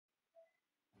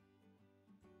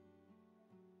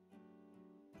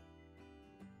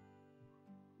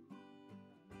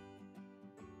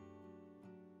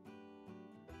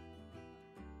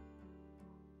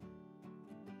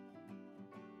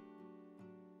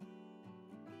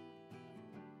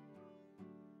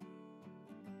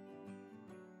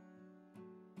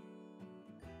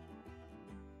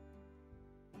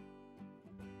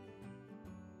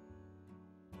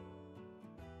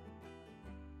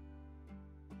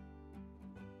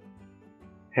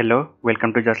Hello,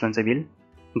 welcome to Just Learn Civil.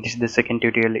 This is the second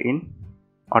tutorial in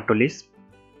Autolisp.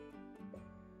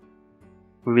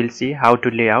 We will see how to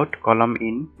lay out column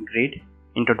in grid,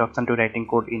 introduction to writing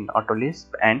code in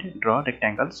Autolisp, and draw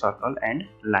rectangle, circle and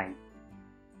line.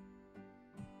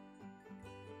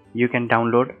 You can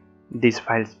download these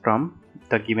files from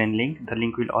the given link. The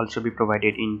link will also be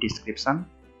provided in description.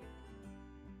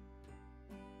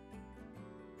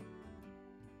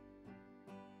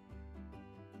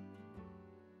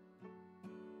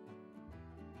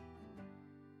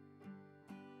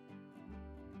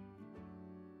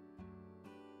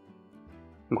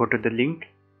 Go to the link,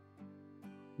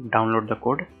 download the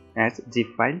code as zip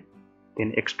file,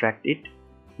 then extract it.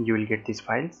 You will get these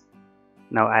files.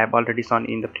 Now I have already shown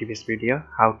in the previous video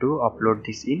how to upload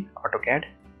this in AutoCAD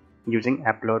using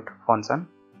upload function.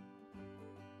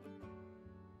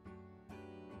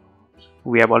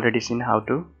 We have already seen how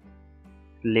to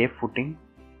lay footing,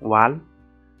 wall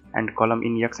and column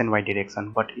in x and y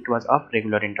direction, but it was of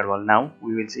regular interval. Now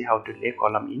we will see how to lay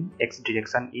column in x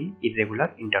direction in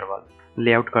irregular interval.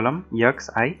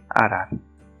 LayOutColumnXIrr.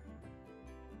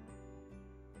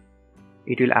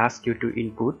 It will ask you to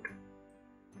input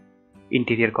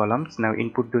interior columns. Now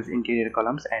input those interior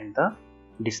columns and the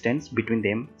distance between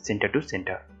them center to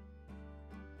center.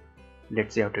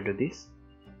 Let's see how to do this.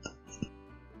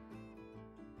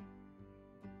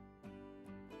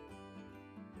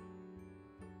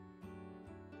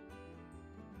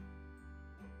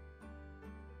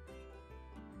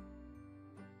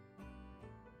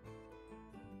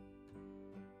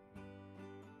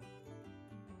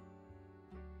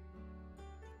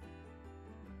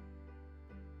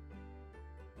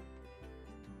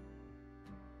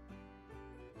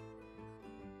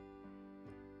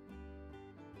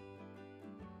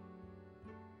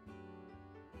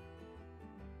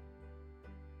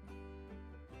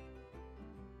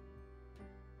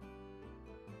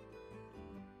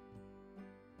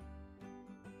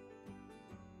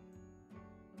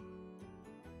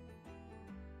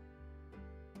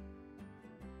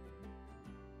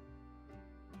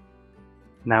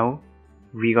 Now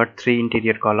we got 3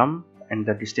 interior column and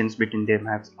the distance between them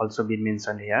has also been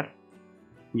mentioned here.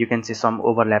 You can see some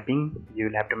overlapping. You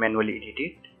will have to manually edit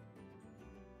it.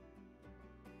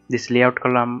 This layout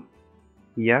column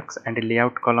x and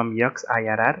layout column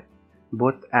XIRR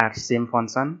both are same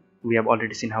function. We have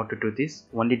already seen how to do this.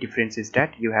 Only difference is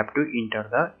that you have to enter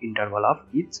the interval of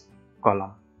each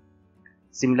column.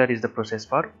 Similar is the process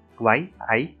for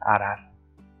YIRR.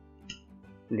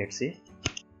 Let's see.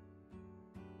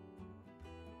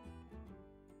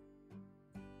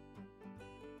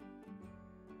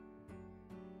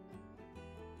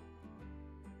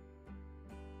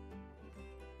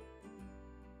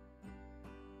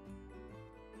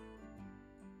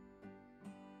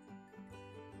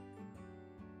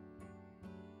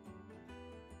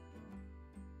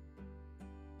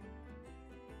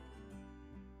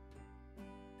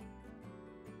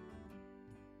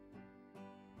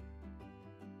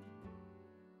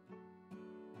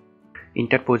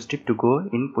 Enter positive to go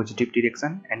in positive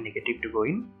direction and negative to go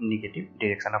in negative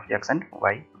direction of x and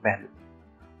y value.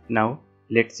 Now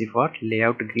let's see for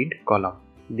layout grid column.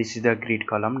 This is the grid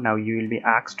column. Now you will be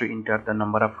asked to enter the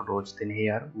number of rows. Then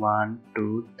here 1,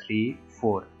 2, 3,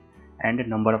 4 and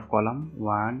number of column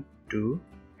 1, 2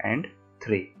 and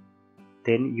 3.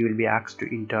 Then you will be asked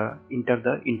to enter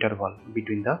the interval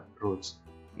between the rows.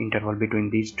 Interval between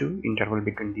these two, interval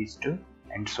between these two,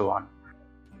 and so on.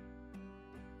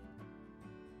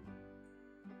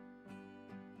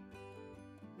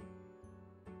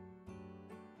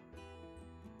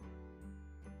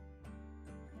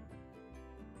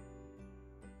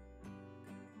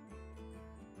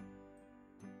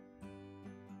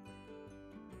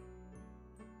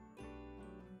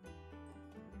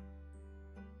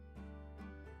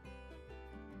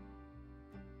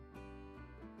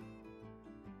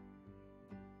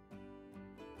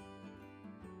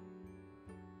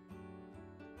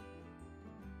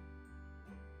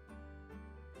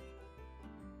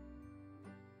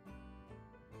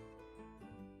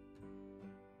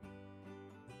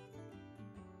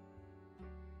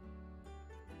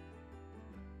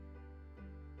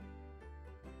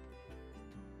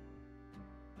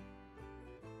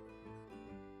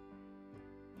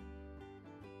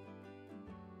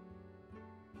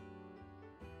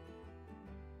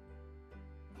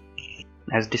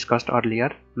 As discussed earlier,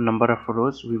 number of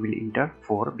rows we will enter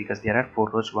 4 because there are 4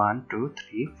 rows 1, 2,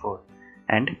 3, 4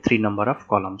 and 3 number of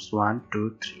columns 1,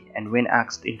 2, 3. And when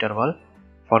asked interval,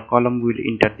 for column we will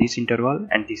enter this interval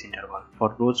and this interval.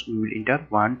 For rows we will enter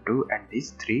 1, 2 and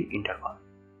this 3 interval.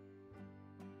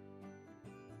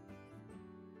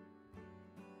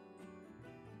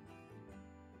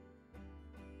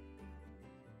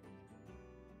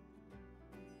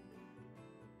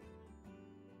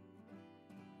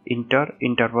 enter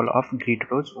interval of grid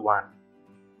rows 1.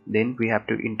 Then we have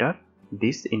to enter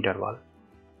this interval.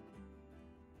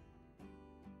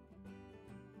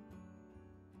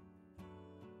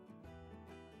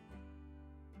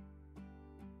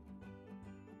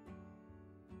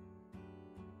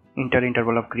 Enter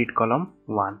interval of grid column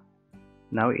 1.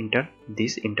 Now enter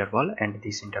this interval and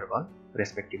this interval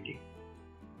respectively.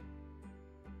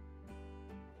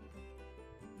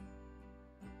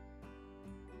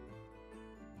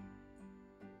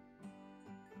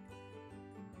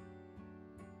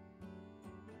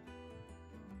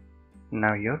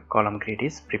 Now your column grid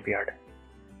is prepared.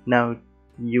 Now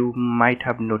you might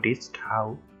have noticed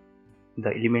how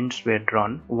the elements were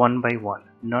drawn one by one,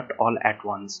 not all at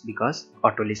once, because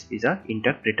Autolisp is an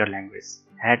interpreter language.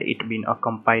 Had it been a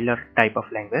compiler type of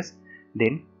language,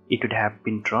 then it would have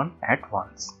been drawn at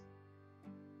once.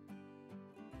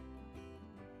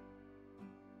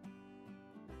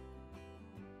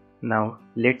 Now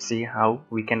let's see how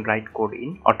we can write code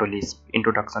in Autolisp.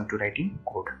 Introduction to writing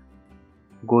code.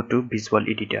 Go to Visual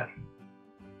Editor.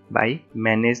 By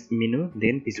Manage menu,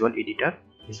 then Visual Editor,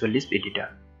 Visualisp Editor.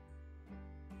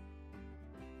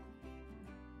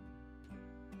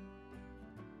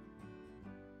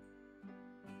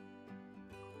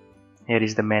 Here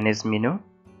is the Manage menu.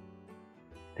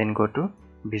 Then go to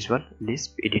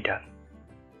Visualisp Editor.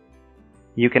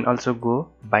 You can also go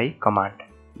by command.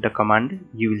 The command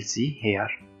you will see here.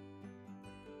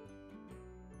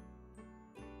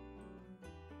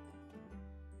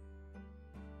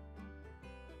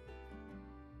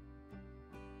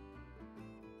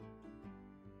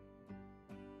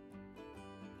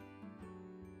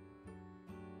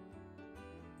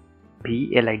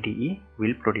 VLIDE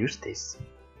will produce this.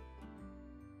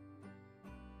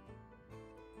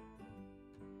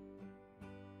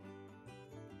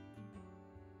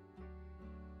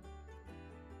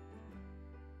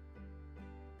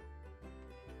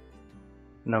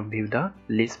 Now view the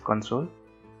Lisp console.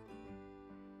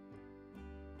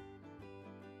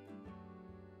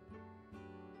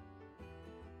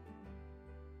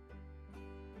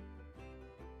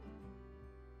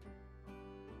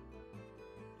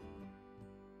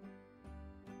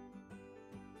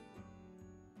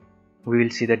 We will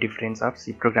see the difference of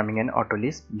C programming and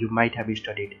Autolisp. You might have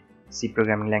studied C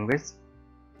programming language.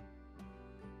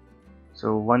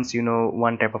 So once you know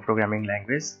one type of programming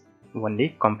language,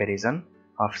 only comparison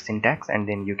of syntax, and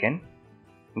then you can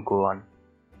go on.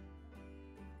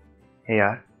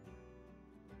 Here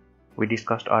we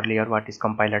discussed earlier what is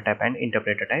compiler type and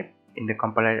interpreter type. In the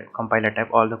compiler type,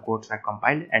 all the codes are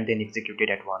compiled and then executed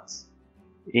at once.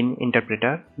 In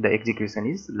interpreter, the execution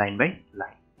is line by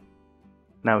line.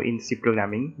 Now in C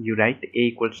programming, you write a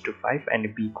equals to 5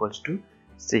 and b equals to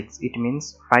 6. It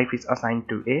means 5 is assigned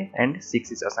to a and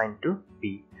 6 is assigned to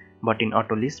b. But in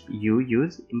Autolisp, you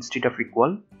use, instead of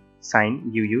equal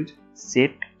sign, you use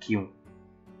set q.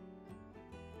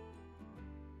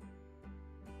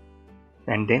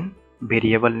 And then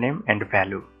variable name and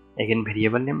value. Again,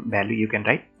 variable name, value you can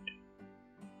write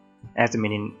as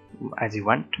many as you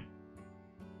want.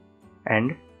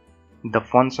 And the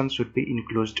function should be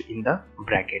enclosed in the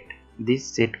bracket.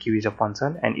 This setQ is a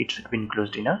function and it should be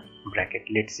enclosed in a bracket.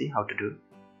 Let's see how to do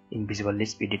in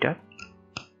Visualisp Editor.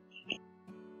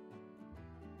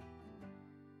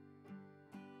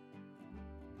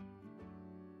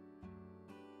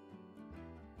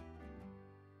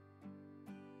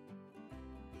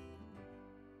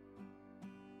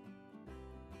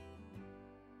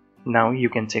 Now you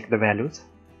can check the values.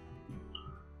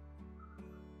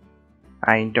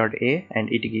 I entered A and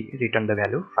it returned the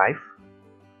value 5.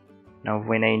 Now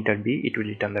when I enter B, it will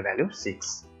return the value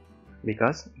 6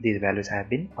 because these values have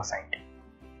been assigned.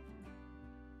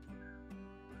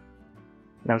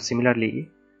 Now similarly,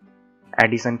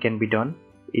 addition can be done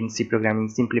in C programming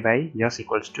simply by S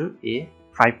equals to A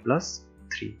 5 plus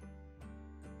 3.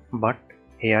 But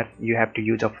here you have to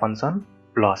use a function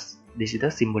plus. This is the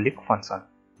symbolic function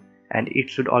and it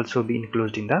should also be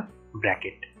enclosed in the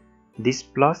bracket. This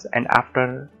plus, and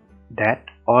after that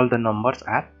all the numbers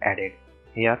are added.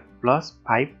 Here plus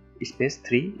 5 space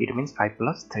 3, it means 5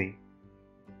 plus 3.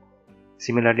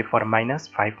 Similarly for minus,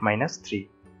 5 minus 3,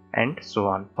 and so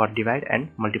on for divide and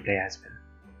multiply as well.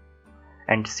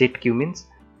 And set q means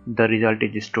the result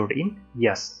is stored in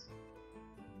yes.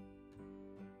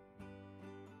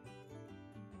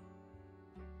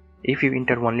 If you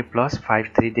enter only plus 5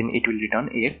 3, then it will return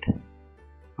 8,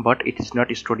 but it is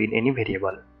not stored in any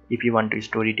variable. If you want to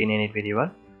store it in any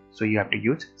variable, so you have to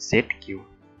use set q.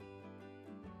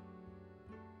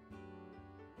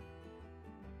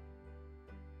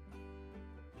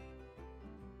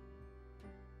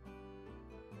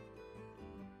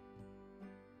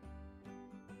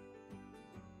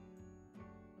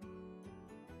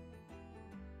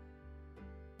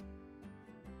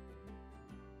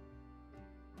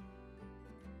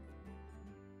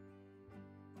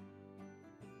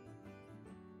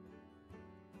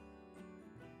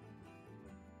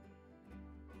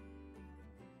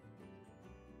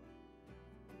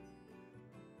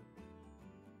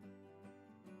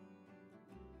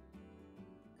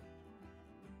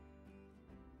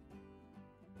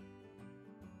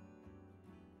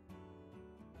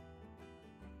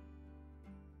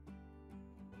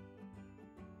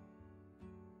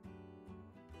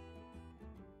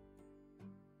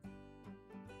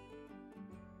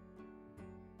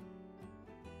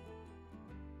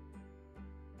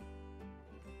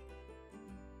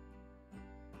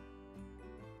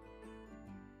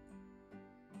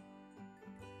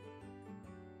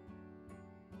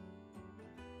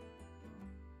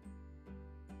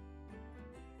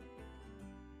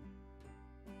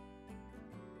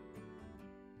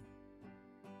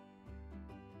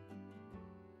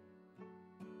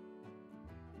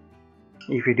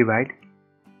 If you divide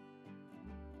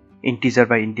integer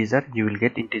by integer, you will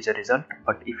get integer result,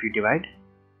 but if you divide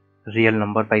real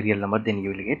number by real number, then you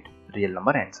will get real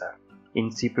number answer.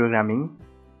 In C programming,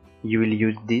 you will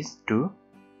use this to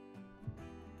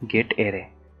get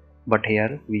array, but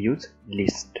here we use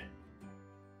list.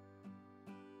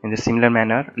 In the similar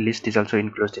manner, list is also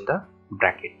enclosed in the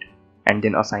bracket and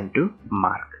then assigned to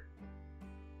mark.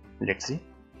 Let's see.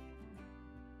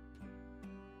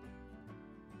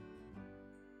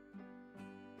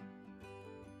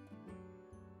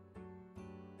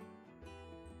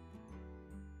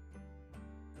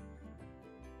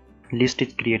 List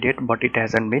is created, but it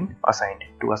hasn't been assigned.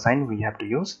 To assign, we have to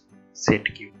use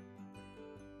setQ.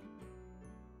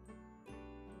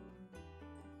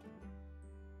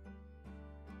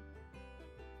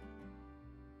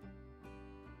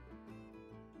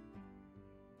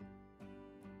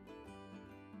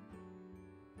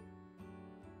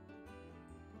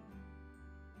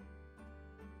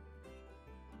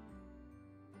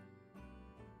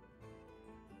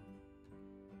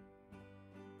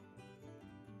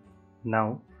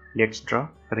 Now let's draw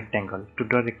a rectangle. To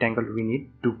draw a rectangle, we need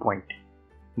 2 points.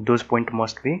 Those points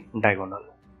must be diagonal.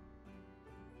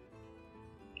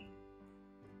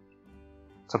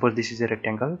 Suppose this is a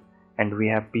rectangle and we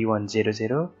have P1 0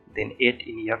 0, then 8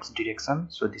 in x direction,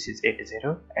 so this is 8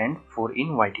 0, and 4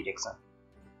 in y direction.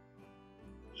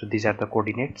 So these are the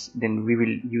coordinates. Then we will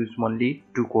use only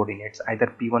 2 coordinates, either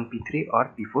P1 P3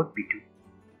 or P4 P2,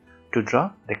 to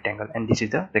draw rectangle, and this is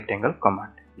the rectangle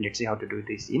command. Let's see how to do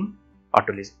this in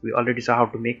Autolisp. We already saw how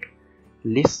to make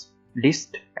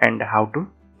list and how to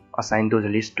assign those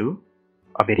lists to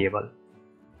a variable.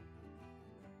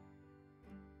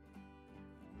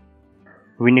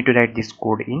 We need to write this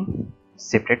code in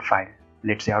separate file.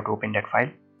 Let's see how to open that file.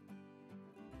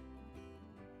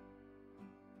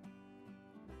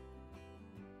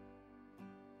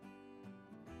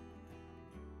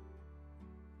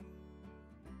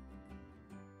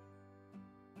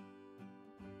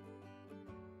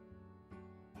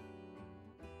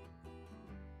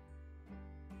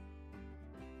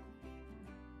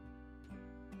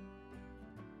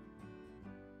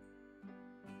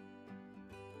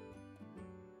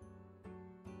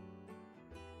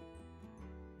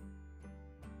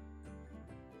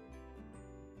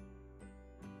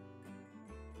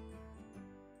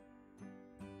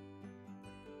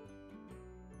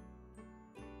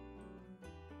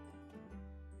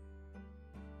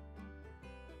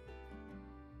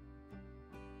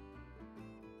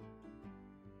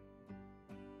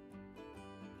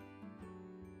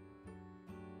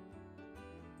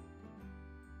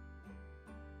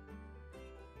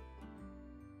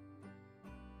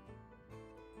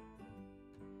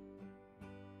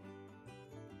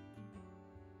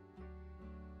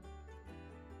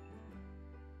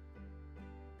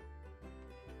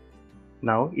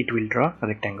 Now it will draw a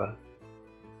rectangle.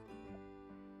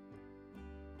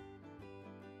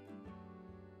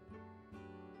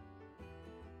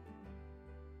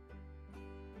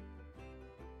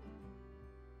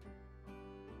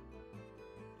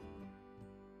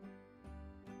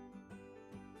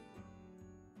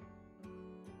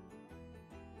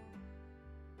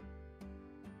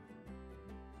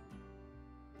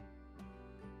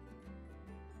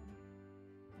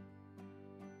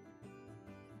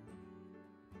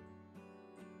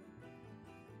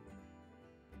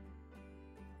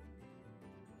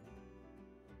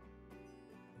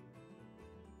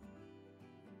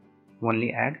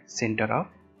 Only add center of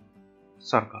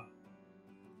circle.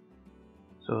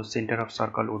 So center of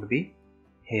circle would be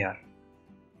here.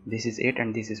 This is 8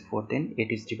 and this is 4, then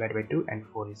 8 is divided by 2 and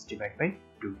 4 is divided by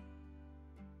 2.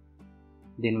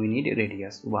 Then we need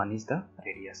radius. 1 is the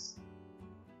radius.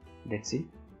 Let's see.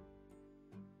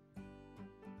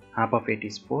 Half of 8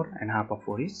 is 4 and half of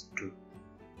 4 is 2.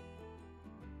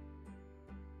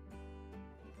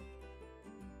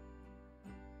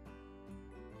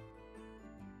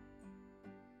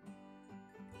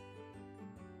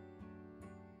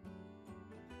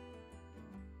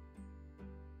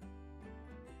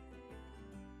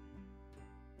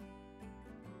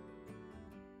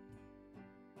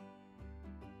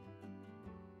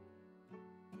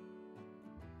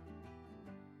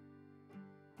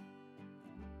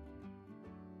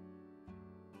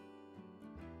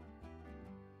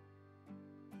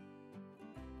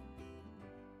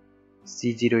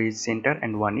 C0 is center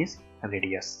and 1 is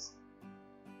radius.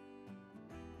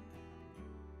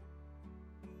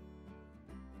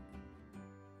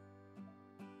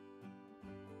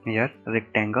 Here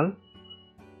rectangle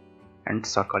and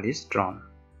circle is drawn.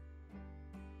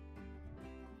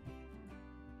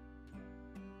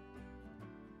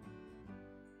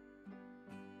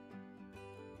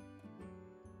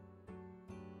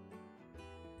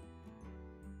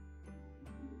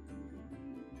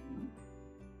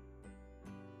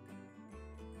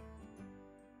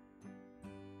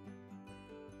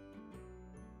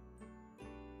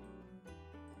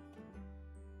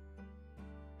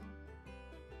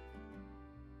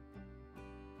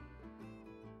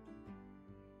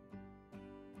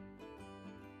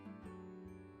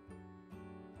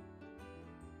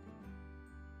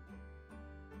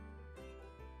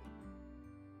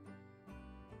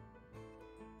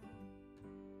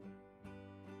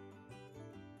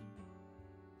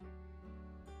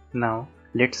 Now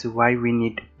let's see why we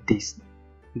need this.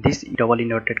 This double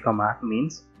inverted comma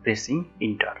means pressing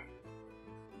enter.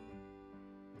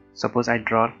 Suppose I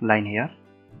draw line here.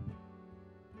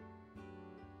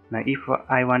 Now if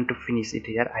I want to finish it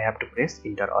here, I have to press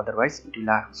enter, otherwise it will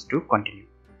ask to continue.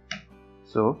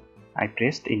 So I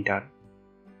pressed enter.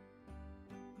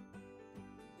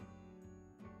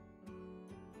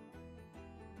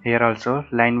 Here also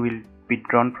line will be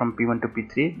drawn from P1 to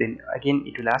P3, then again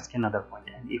it will ask another point,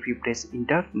 and if you press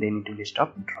enter, then it will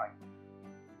stop drawing.